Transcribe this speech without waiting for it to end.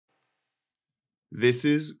This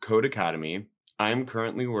is Codecademy. I'm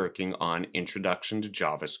currently working on Introduction to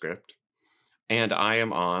JavaScript, and I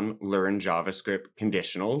am on Learn JavaScript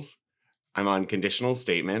Conditionals. I'm on Conditional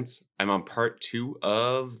Statements. I'm on part 2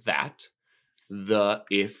 of that, the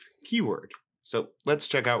if keyword. So let's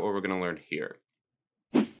check out what we're going to learn here.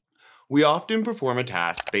 We often perform a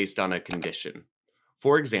task based on a condition.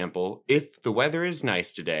 For example, if the weather is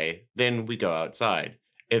nice today, then we go outside.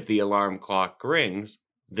 If the alarm clock rings,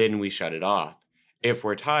 then we shut it off. If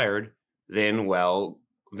we're tired, then we'll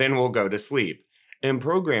go to sleep. In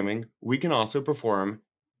programming, we can also perform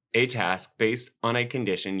a task based on a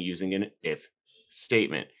condition using an if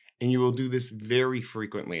statement. And you will do this very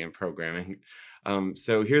frequently in programming.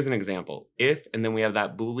 So here's an example. If, and then we have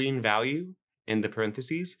that Boolean value in the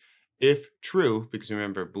parentheses. If true, because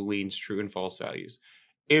remember, Boolean's true and false values.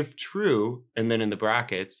 If true, and then in the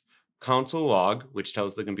brackets, console log, which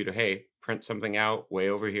tells the computer, hey, print something out way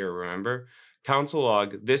over here, remember? Console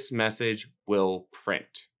log, this message will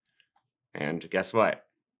print. And guess what?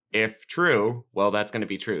 If true, well, that's going to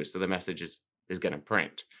be true. So the message is going to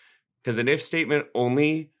print. Because an if statement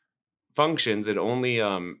only functions, it only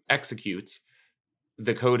executes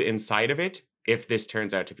the code inside of it if this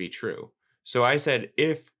turns out to be true. So I said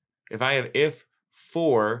if I have if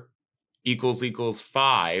 4 equals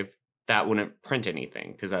 5, that wouldn't print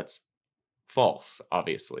anything because that's false,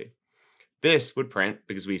 obviously. This would print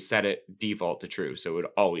because we set it default to true, so it would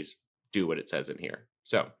always do what it says in here.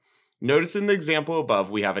 So notice in the example above,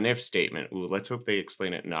 we have an if statement. Ooh, let's hope they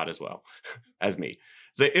explain it not as well as me.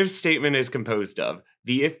 The if statement is composed of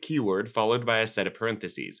the if keyword followed by a set of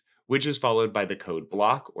parentheses, which is followed by the code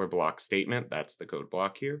block or block statement. That's the code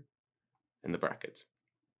block here in the brackets.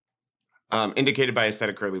 Indicated by a set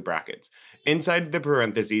of curly brackets. Inside the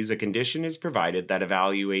parentheses, a condition is provided that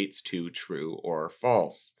evaluates to true or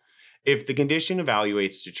false. If the condition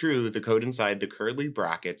evaluates to true, the code inside the curly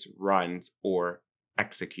brackets runs or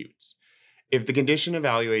executes. If the condition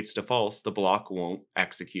evaluates to false, the block won't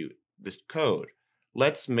execute this code.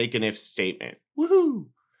 Let's make an if statement. Woohoo!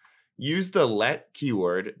 Use the let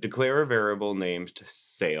keyword, declare a variable named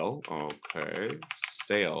sale. Okay,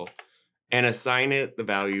 sale. And assign it the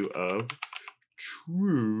value of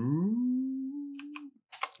true.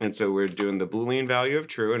 And so we're doing the Boolean value of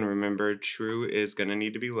true. And remember, true is going to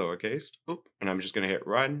need to be lowercase. Oop, and I'm just going to hit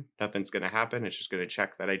run. Nothing's going to happen. It's just going to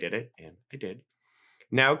check that I did it. And I did.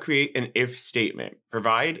 Now create an if statement.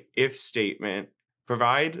 Provide the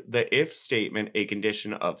if statement a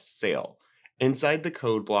condition of sale. Inside the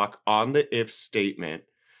code block on the if statement,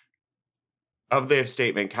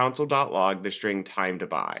 console.log the string time to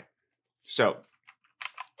buy. So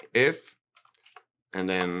if, and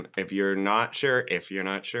then if you're not sure,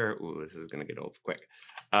 ooh, this is going to get old quick.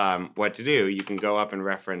 What to do, you can go up and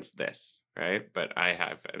reference this, right? But I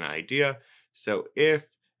have an idea. So if,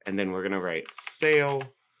 and then we're going to write sale,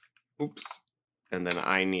 oops. And then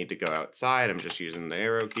I need to go outside. I'm just using the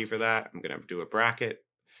arrow key for that. I'm going to do a bracket.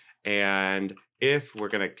 And if we're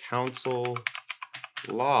going to console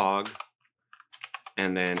log,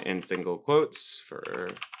 and then in single quotes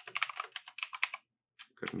for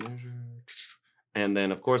good measure. And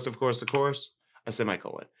then, of course, a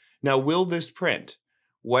semicolon. Now, will this print?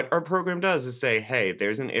 What our program does is say, hey,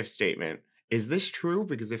 there's an if statement. Is this true?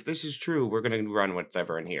 Because if this is true, we're going to run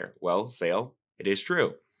whatever in here. Well, sale, it is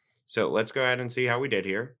true. So let's go ahead and see how we did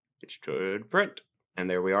here. It should print. And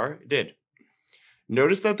there we are, it did.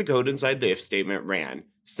 Notice that the code inside the if statement ran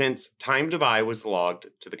since time to buy was logged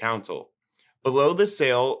to the console. Below the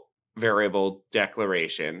sale variable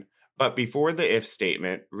declaration, but before the if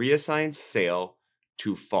statement, reassigns sale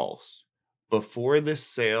to false. Below the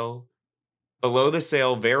sale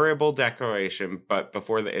variable declaration, but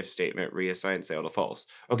before the if statement, reassign sale to false.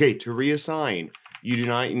 Okay, to reassign, you do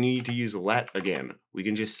not need to use let again. We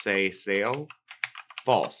can just say sale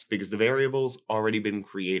false because the variable's already been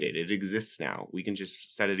created. It exists now. We can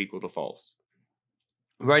just set it equal to false.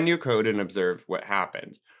 Run your code and observe what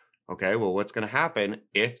happens. Okay, well, what's going to happen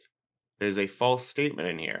if there's a false statement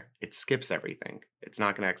in here? It skips everything. It's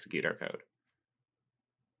not going to execute our code.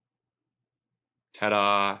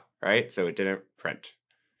 Ta-da, right? So it didn't print.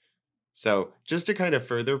 So just to kind of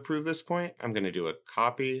further prove this point, I'm going to do a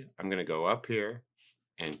copy. I'm going to go up here,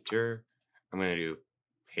 enter. I'm going to do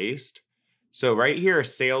paste. So right here,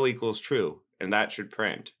 sale equals true, and that should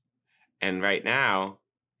print. And right now,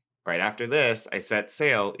 right after this, I set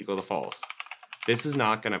sale equal to false. This is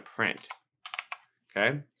not going to print.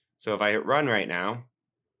 Okay? So if I hit run right now,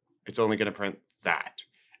 it's only going to print that.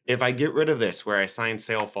 If I get rid of this where I assign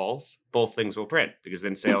sale false, both things will print because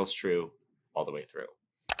then sale is true all the way through.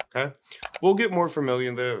 Okay? We'll get more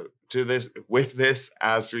familiar to this with this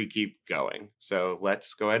as we keep going. So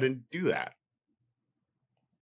let's go ahead and do that.